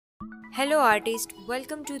Hello artist,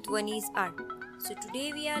 welcome to Dhwani's Art. So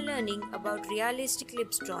today we are learning about realistic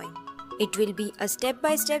lips drawing. It will be a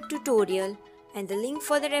step-by-step tutorial and the link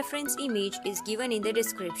for the reference image is given in the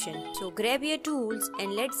description. So grab your tools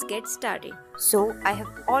and let's get started. So I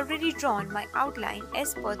have already drawn my outline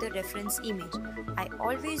as per the reference image. I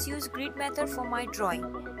always use grid method for my drawing.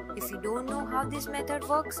 If you don't know how this method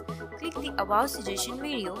works, click the above suggestion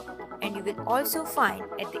video and you will also find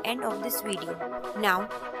at the end of this video. Now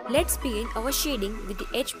let's begin our shading with the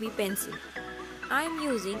HB pencil. I am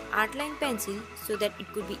using Artline pencil so that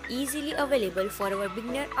it could be easily available for our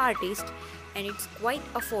beginner artist and it's quite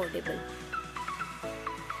affordable.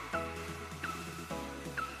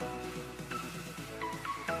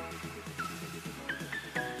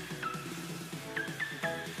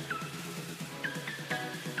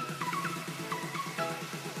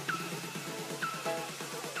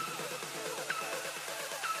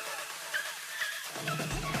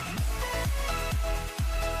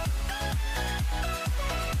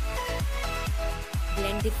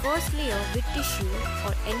 Blend the first layer with tissue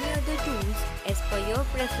or any other tools as per your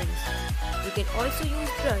preference. You can also use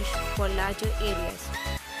brush for larger areas.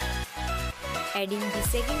 Adding the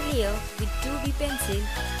second layer with 2B pencil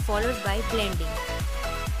followed by blending.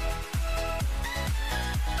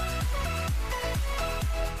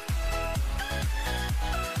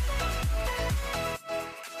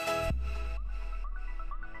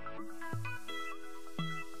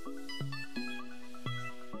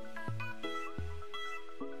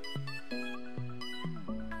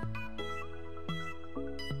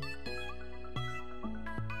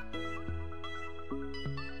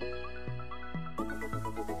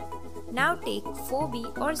 Now take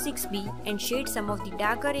 4B or 6B and shade some of the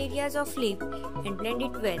darker areas of lip and blend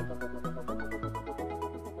it well.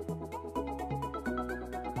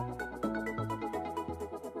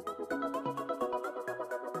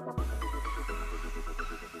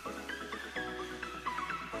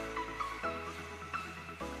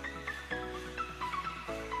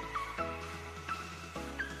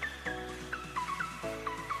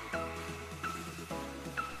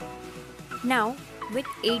 Now with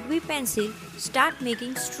 8B pencil, start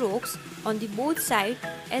making strokes on the both sides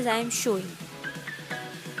as I am showing.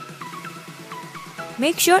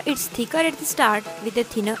 Make sure it's thicker at the start with the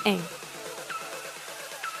thinner end.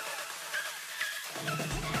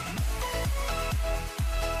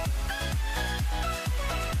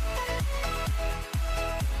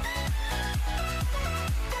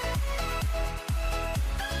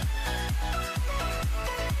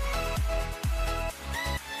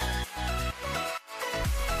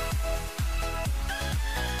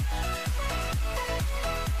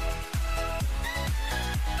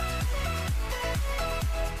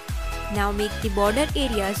 Now make the border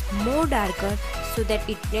areas more darker so that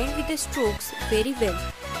it blends with the strokes very well.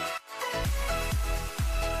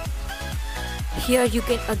 Here you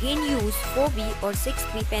can again use 4B or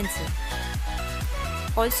 6B pencil.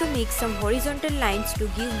 Also make some horizontal lines to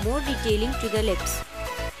give more detailing to the lips.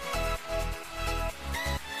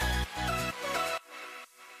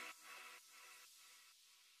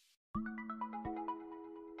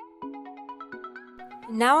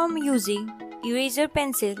 Now I am using eraser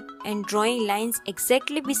pencil and drawing lines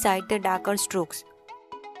exactly beside the darker strokes.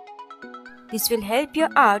 This will help your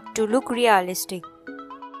art to look realistic.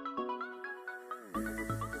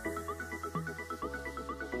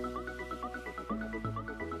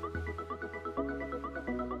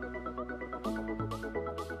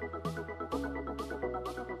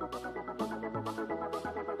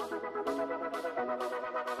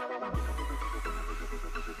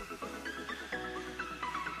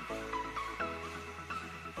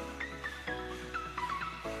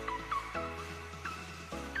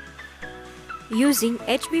 Using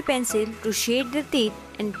HB pencil to shade the teeth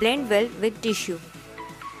and blend well with tissue.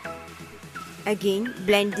 Again,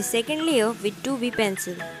 blend the second layer with 2B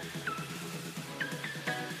pencil.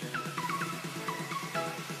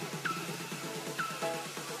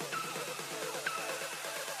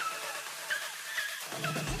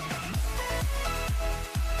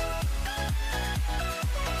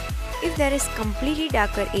 If there is completely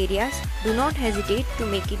darker areas, do not hesitate to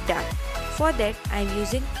make it dark. For that, I am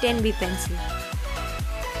using 10B pencil.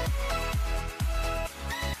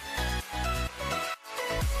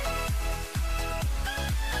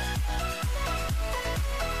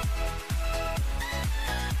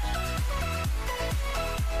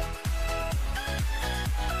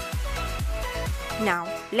 Now,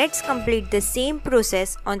 let's complete the same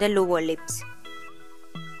process on the lower lips.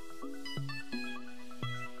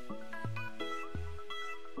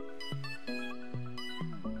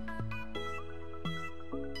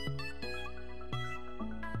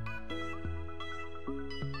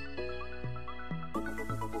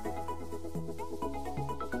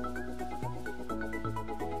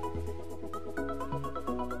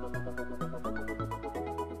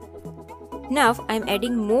 Now I am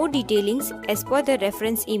adding more detailings as per the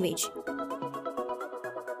reference image.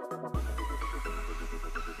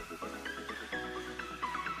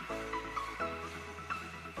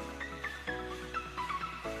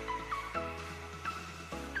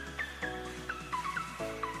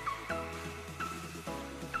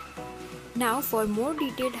 Now for more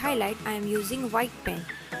detailed highlight I am using white pen.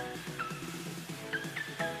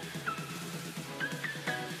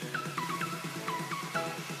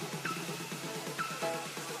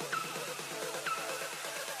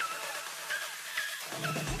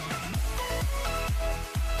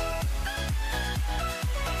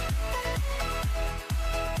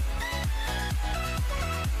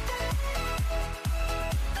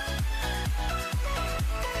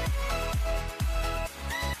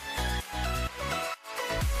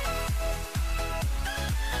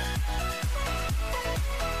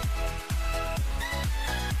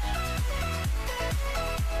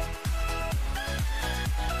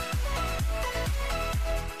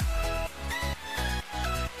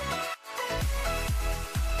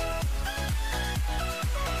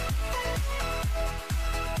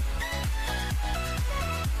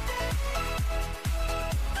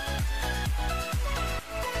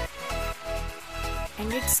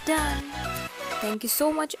 And it's done. Thank you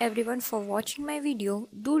so much everyone for watching my video.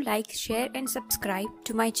 Do like, share and subscribe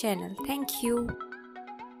to my channel. Thank you.